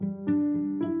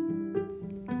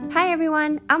Hi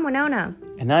everyone, I'm Winona,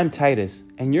 And I'm Titus,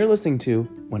 and you're listening to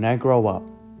When I Grow Up,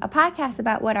 a podcast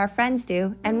about what our friends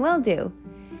do and will do.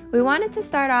 We wanted to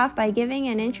start off by giving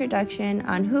an introduction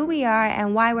on who we are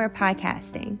and why we're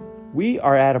podcasting. We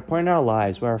are at a point in our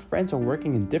lives where our friends are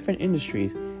working in different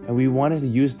industries, and we wanted to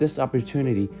use this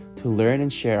opportunity to learn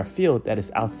and share a field that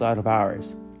is outside of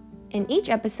ours. In each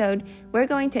episode, we're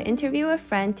going to interview a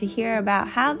friend to hear about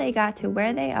how they got to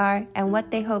where they are and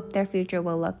what they hope their future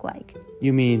will look like.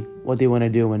 You mean what they want to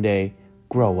do when they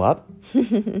grow up?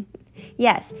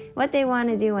 Yes, what they want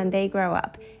to do when they grow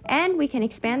up. And we can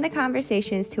expand the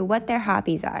conversations to what their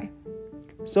hobbies are.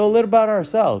 So a little about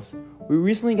ourselves. We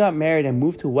recently got married and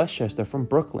moved to Westchester from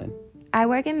Brooklyn. I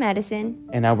work in medicine.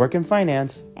 And I work in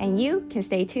finance. And you can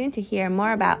stay tuned to hear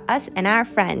more about us and our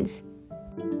friends.